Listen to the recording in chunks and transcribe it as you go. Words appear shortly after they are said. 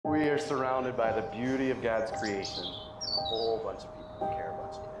We are surrounded by the beauty of God's creation and a whole bunch of people who care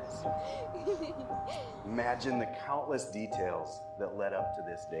about you guys. Imagine the countless details that led up to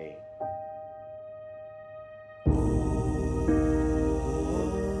this day.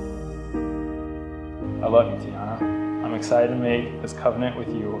 I love you, Tiana. I'm excited to make this covenant with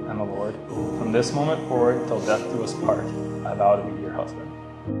you and the Lord. From this moment forward till death do us part, I vow to be your husband.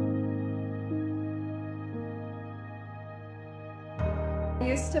 I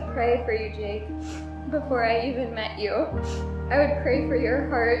used to pray for you, Jake, before I even met you. I would pray for your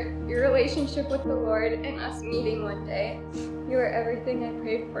heart, your relationship with the Lord, and us meeting one day. You are everything I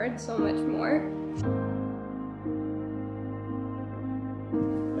prayed for and so much more.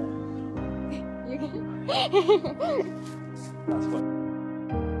 That's what.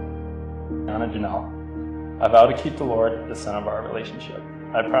 Anna Janelle, I vow to keep the Lord at the center of our relationship.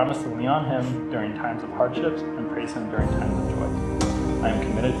 I promise to lean on Him during times of hardships and praise Him during times of joy. I am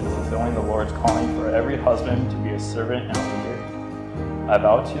committed to fulfilling the Lord's calling for every husband to be a servant and a leader. I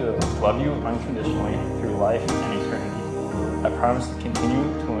vow to love you unconditionally through life and eternity. I promise to continue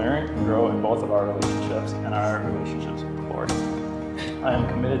to learn and grow in both of our relationships and our relationships with the Lord. I am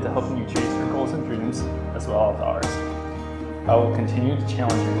committed to helping you chase your goals and dreams as well as ours. I will continue to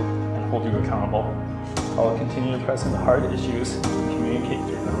challenge you and hold you accountable. I will continue to press into hard issues and communicate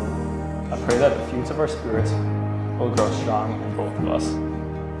through them. I pray that the fruits of our spirits will grow strong in both of us.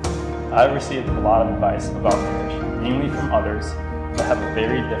 I have received a lot of advice about marriage, mainly from others that have a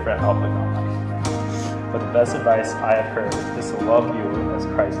very different outlook on life. But the best advice I have heard is to love you as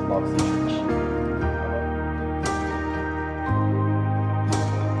Christ loves the church.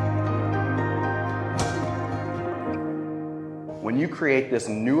 When you create this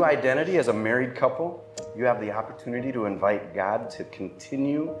new identity as a married couple, you have the opportunity to invite God to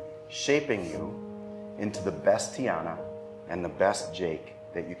continue shaping you into the best Tiana and the best Jake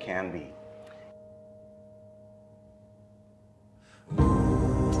that you can be.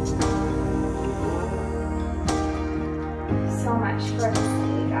 So much for this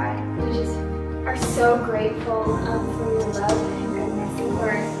day, God. We just are so grateful for your love and goodness, and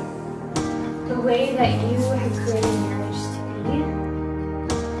for the way that you have created marriage to be.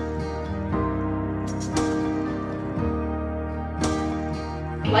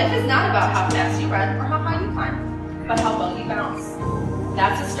 Life is not about how fast you run or how high you climb, but how well you bounce.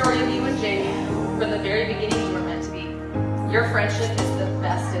 That's the story of you and Jake. From the very beginning, you were meant to be. Your friendship is the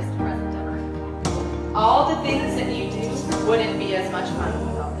bestest present ever. All the things that you do wouldn't be as much fun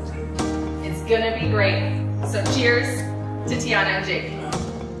without the two. It's gonna be great. So cheers to Tiana and Jake.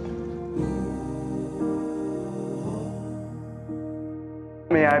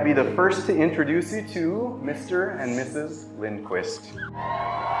 May I be the first to introduce you to Mr. and Mrs. Lindquist.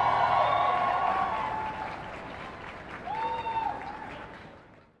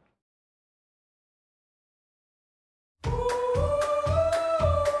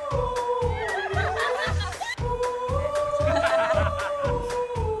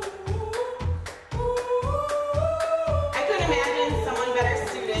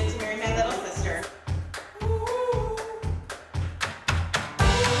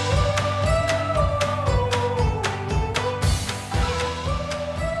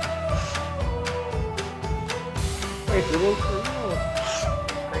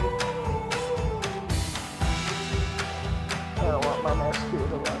 I don't want my mascara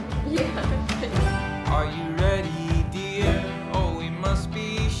to run. Yeah. Are you ready, dear? Oh, we must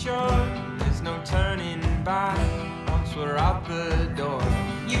be sure. There's no turning back once we're out the door.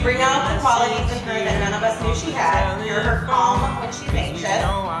 You bring out the qualities in her that none of us knew she had. You're her calm when she's anxious,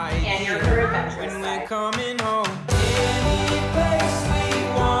 and you're her adventurous When side. we're coming home, any place we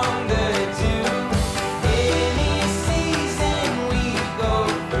wander to, any season we go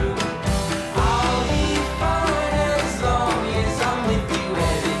through, I'll be fine as long as I'm with you.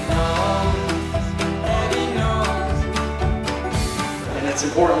 Heaven knows. And it's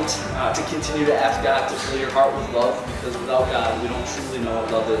important to continue to ask God to fill your heart with love, because without God, we don't truly know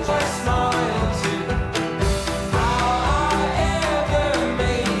what love is. Smile too. How I ever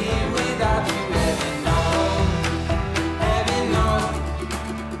made it without you. Heaven knows.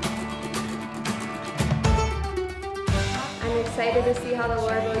 I'm excited to see how the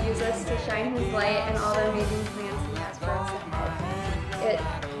Lord will use us to shine His light and all the amazing plans He has for us ahead. It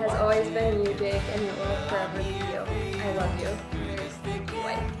has always been you, Jake, and it will forever be you. I love you.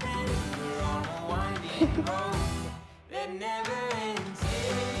 Wife. That never